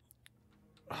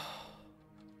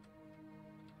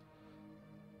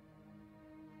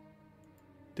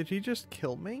 Did he just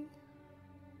kill me?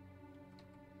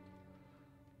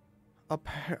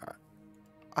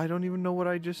 I don't even know what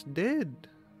I just did.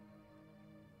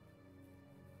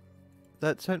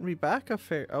 That sent me back a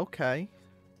fair. Okay.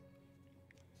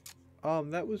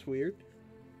 That was weird.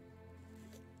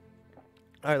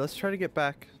 Alright, let's try to get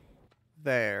back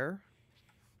there.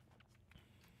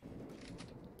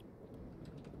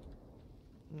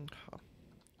 Okay.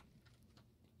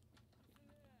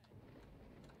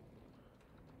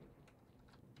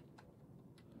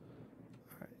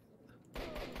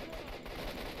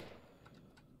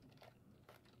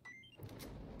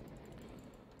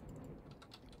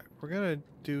 We're gonna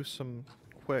do some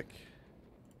quick.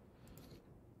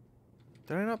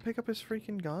 Did I not pick up his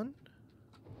freaking gun?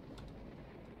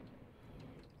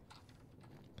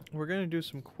 We're gonna do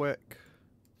some quick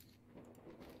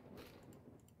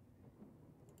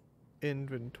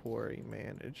inventory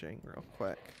managing real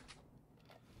quick.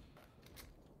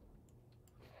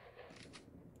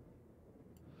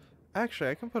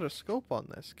 Actually, I can put a scope on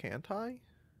this, can't I?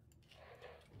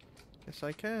 Yes,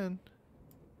 I can.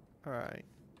 Alright.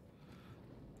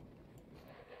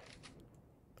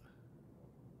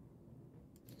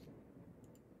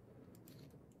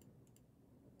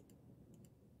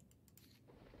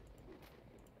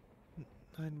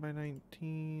 Nine by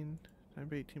 19. 9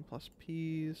 by 18 plus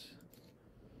P's.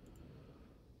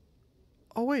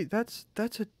 Oh wait, that's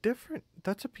a different.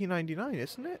 That's a P99,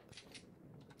 isn't it?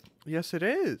 Yes, it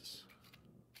is.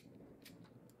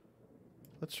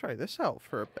 Let's try this out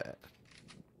for a bit.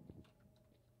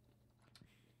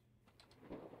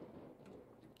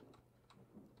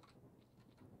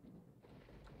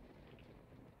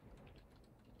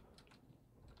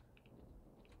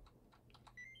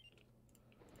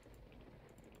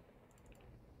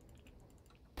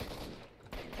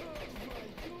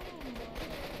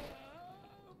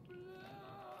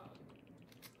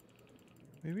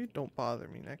 Maybe don't bother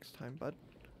me next time, bud.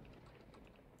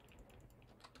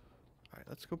 Alright,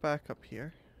 let's go back up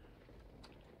here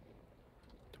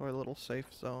to our little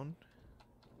safe zone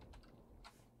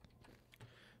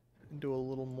and do a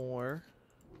little more.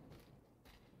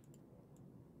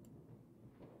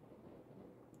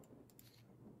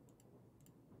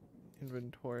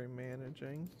 Inventory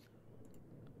managing.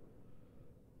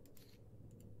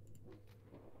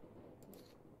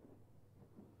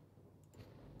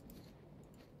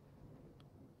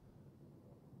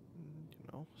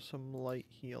 Some light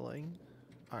healing.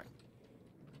 Alright.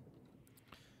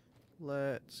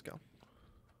 Let's go.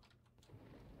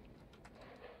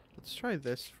 Let's try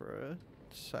this for a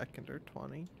second or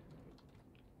 20.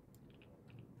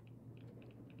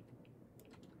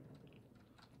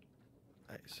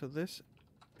 Alright, so this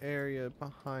area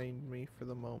behind me for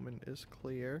the moment is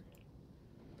clear.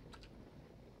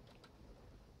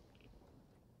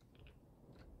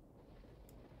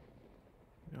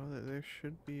 You know that there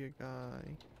should be a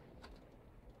guy.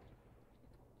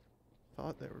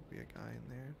 Thought there would be a guy in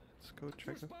there. Let's go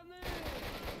check it.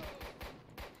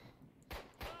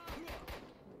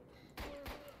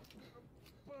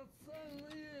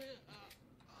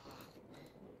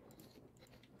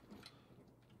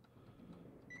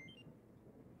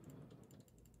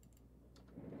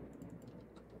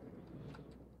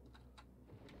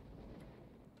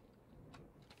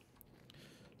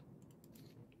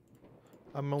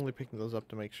 I'm only picking those up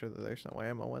to make sure that there's no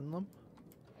ammo in them.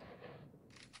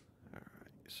 Alright,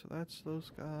 so that's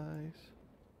those guys.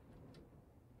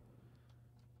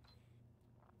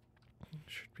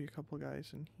 Should be a couple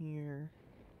guys in here.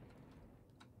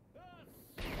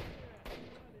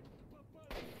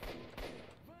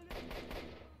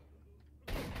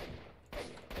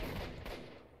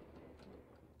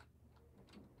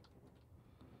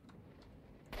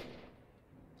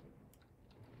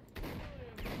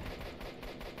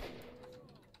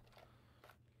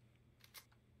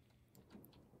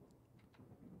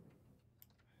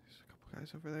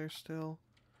 Guys over there still.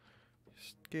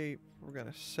 Escape. We're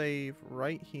gonna save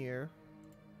right here.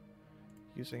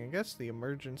 Using, I guess, the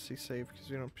emergency save, because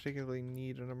we don't particularly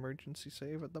need an emergency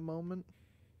save at the moment.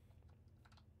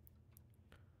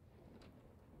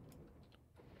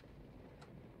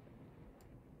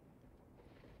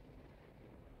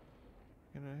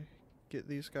 Gonna get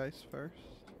these guys first.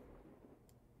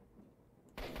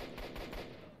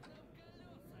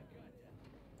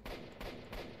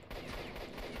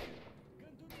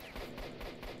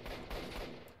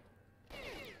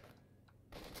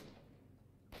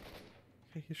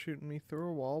 Okay, he's shooting me through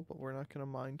a wall, but we're not gonna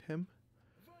mind him.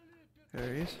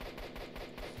 There he is.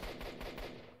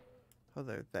 Oh,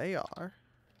 there they are.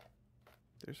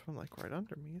 There's one like right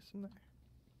under me, isn't there?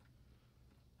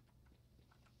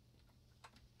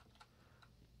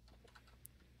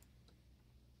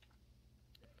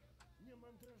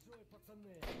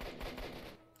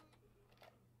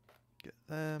 Get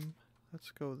them. Let's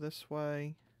go this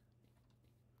way.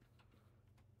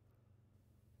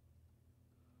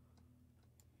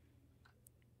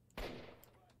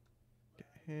 Get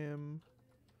him.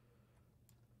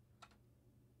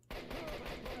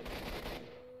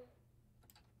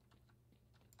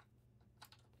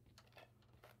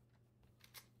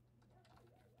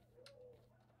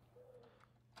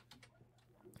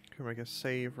 Can make a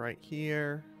save right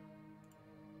here.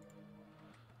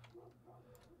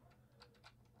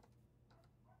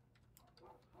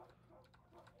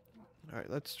 Alright,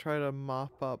 let's try to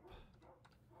mop up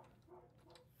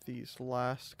these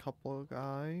last couple of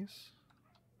guys.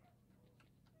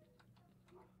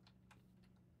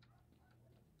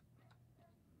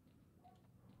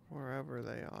 Wherever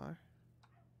they are.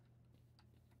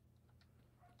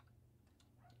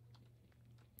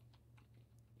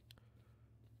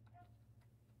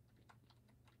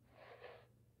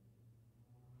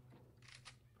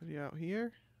 Anybody out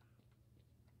here?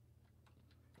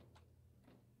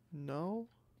 No?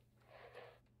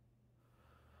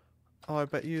 Oh, I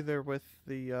bet you they're with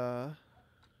the,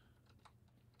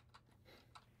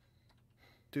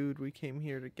 dude we came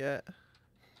here to get.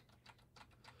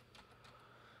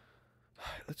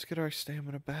 Alright, let's get our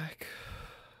stamina back.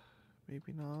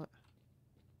 Maybe not.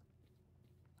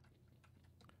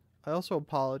 I also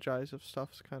apologize if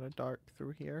stuff's kind of dark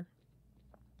through here.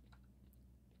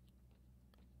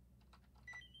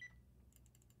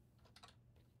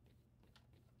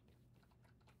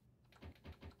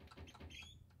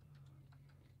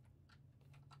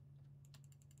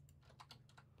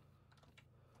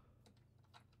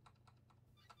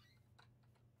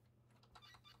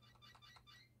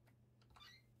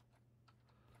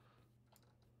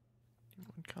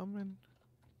 Anyone coming?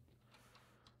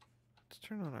 Let's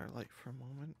turn on our light for a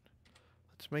moment.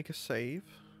 Let's make a save.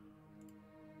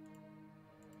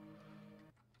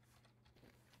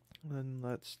 Then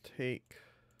let's take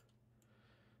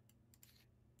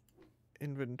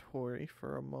inventory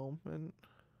for a moment.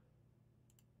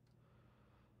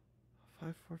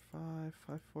 545,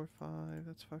 545,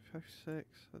 that's 556,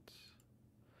 that's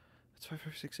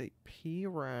 5568 P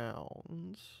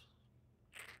rounds.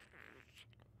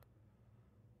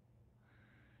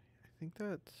 I think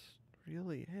that's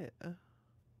really it.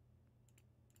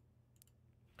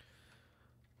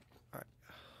 Alright.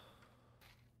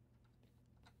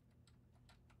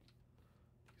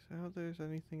 See how there's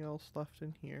anything else left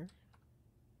in here.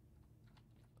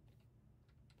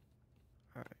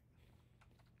 Alright.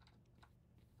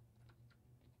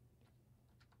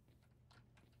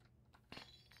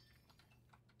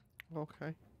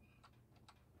 Okay.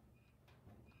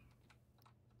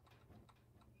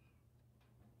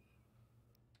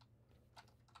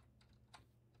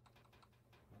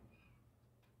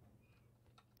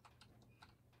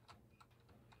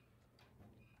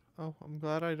 Oh, I'm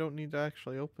glad I don't need to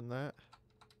actually open that.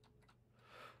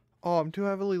 Oh, I'm too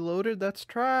heavily loaded? That's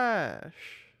trash.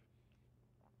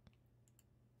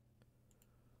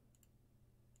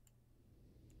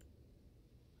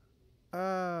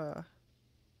 Uh,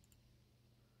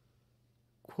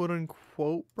 quote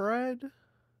unquote bread?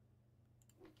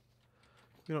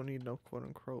 We don't need no quote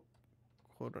unquote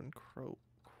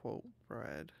quote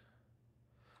bread.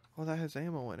 Oh, that has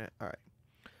ammo in it. Alright.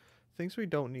 Things we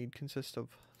don't need consist of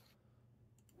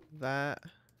that,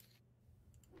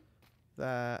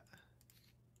 that,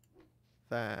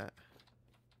 that.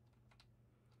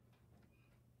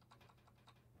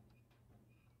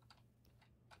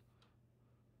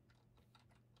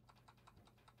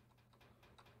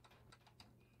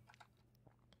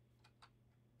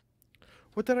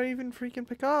 What did I even freaking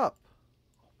pick up?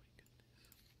 Oh my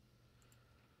goodness.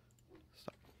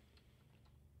 Stop.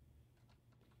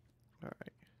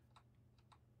 Alright.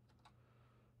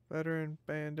 Veteran,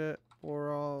 bandit,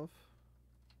 Borov,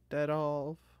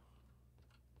 Deadolf.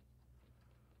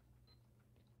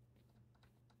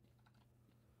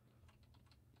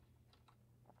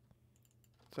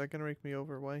 Is that gonna make me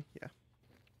overweight? Yeah.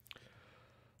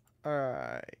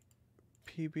 Alright.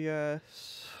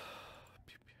 PBS.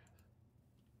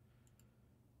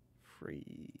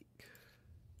 Freak.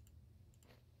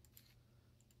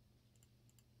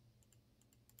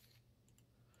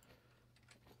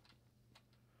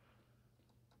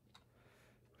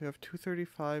 We have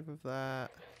 235 of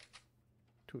that.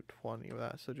 220 of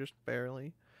that, so just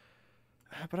barely.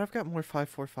 But I've got more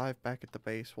 545 back at the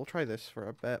base. We'll try this for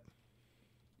a bit.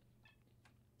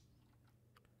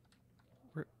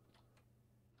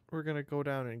 We're gonna go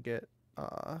down and get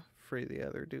free the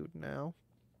other dude now.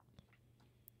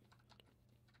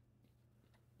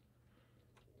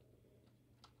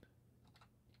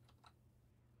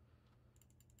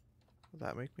 Will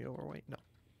that make me overweight? No.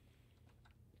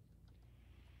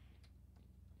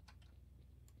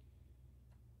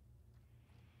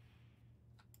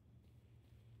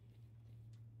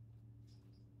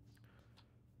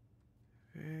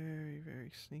 Very, very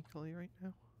sneakily right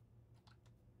now.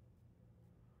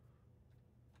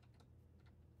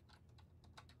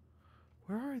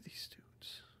 Where are these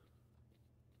dudes?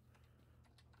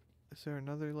 Is there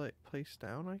another like place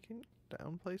down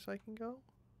place I can go?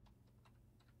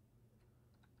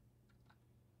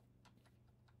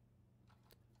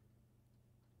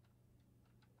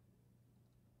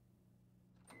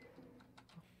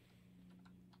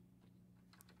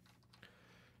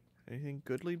 Anything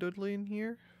goodly doodly in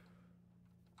here?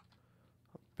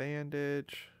 A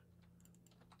bandage.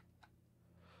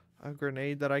 A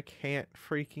grenade that I can't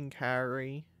freaking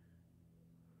carry.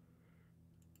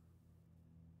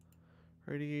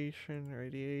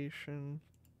 Radiation.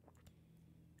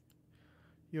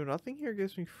 Yo, nothing here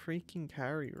gives me freaking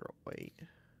carry weight.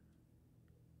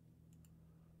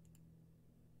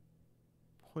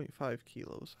 0.5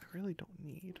 kilos. I really don't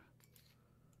need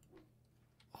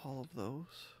all of those.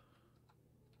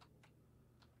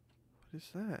 What is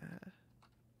that?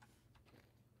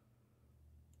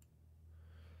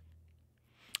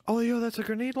 Oh, yo, that's a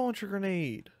grenade launcher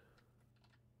grenade.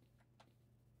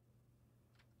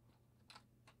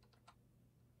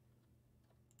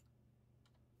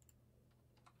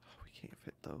 Oh, we can't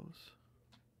fit those.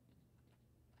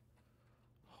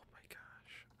 Oh my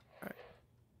gosh. Alright.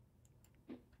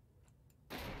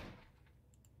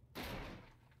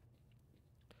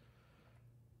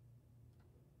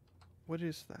 What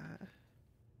is that?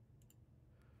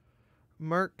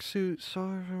 Merc suit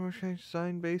software change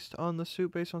design based on the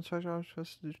suit based on special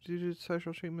objects. Due to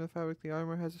special treatment of the fabric, the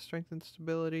armor has a strength and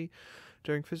stability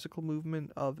during physical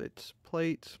movement of its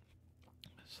plates,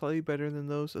 slightly better than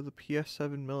those of the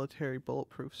PS7 military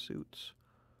bulletproof suits.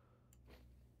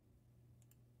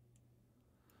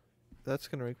 That's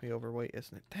gonna make me overweight,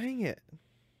 isn't it? Dang it!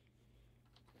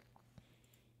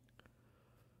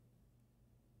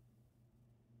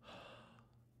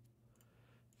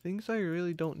 Things I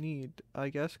really don't need, I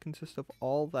guess, consist of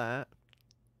all that.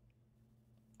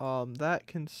 That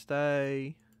can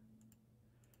stay.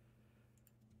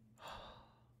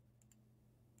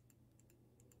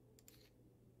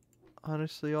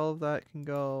 Honestly, all of that can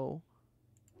go.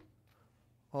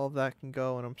 All of that can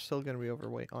go, and I'm still gonna be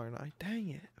overweight, aren't I? Dang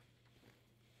it.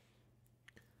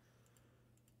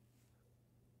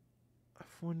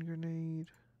 F1 grenade.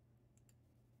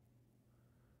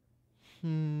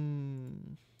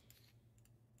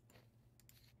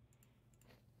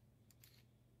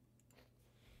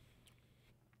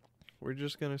 We're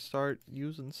just gonna start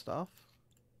using stuff.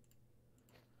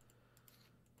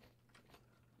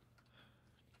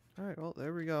 Alright, well,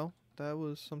 there we go. That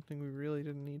was something we really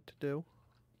didn't need to do.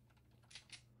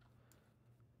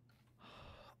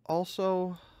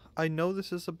 also, I know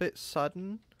this is a bit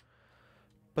sudden,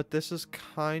 but this is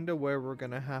kind of where we're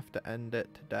going to have to end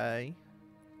it today.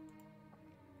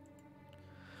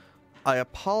 I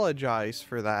apologize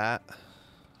for that.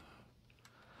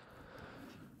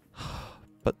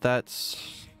 But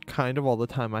that's kind of all the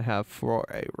time I have for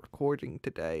a recording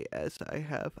today, as I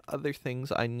have other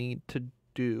things I need to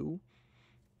do.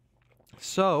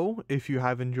 So, if you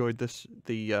have enjoyed this,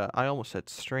 I almost said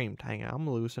stream, dang it, I'm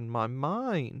losing my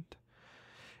mind.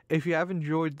 If you have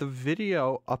enjoyed the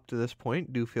video up to this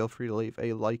point, do feel free to leave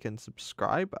a like and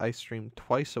subscribe. I stream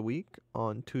twice a week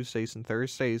on Tuesdays and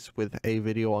Thursdays with a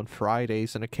video on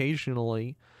Fridays, and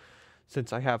occasionally,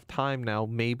 since I have time now,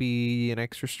 maybe an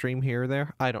extra stream here or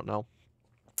there. I don't know.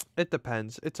 It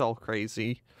depends. It's all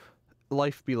crazy.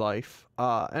 Life be life.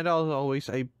 And as always,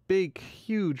 a big,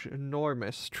 huge,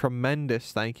 enormous,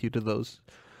 tremendous thank you to those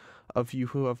of you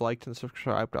who have liked and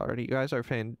subscribed already. You guys are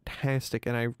fantastic,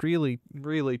 and I really,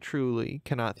 really, truly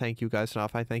cannot thank you guys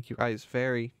enough. I thank you guys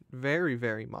very, very,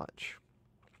 very much.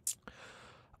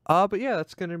 But yeah,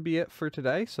 that's gonna be it for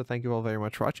today. So thank you all very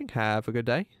much for watching. Have a good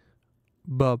day.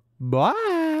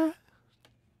 Bye-bye.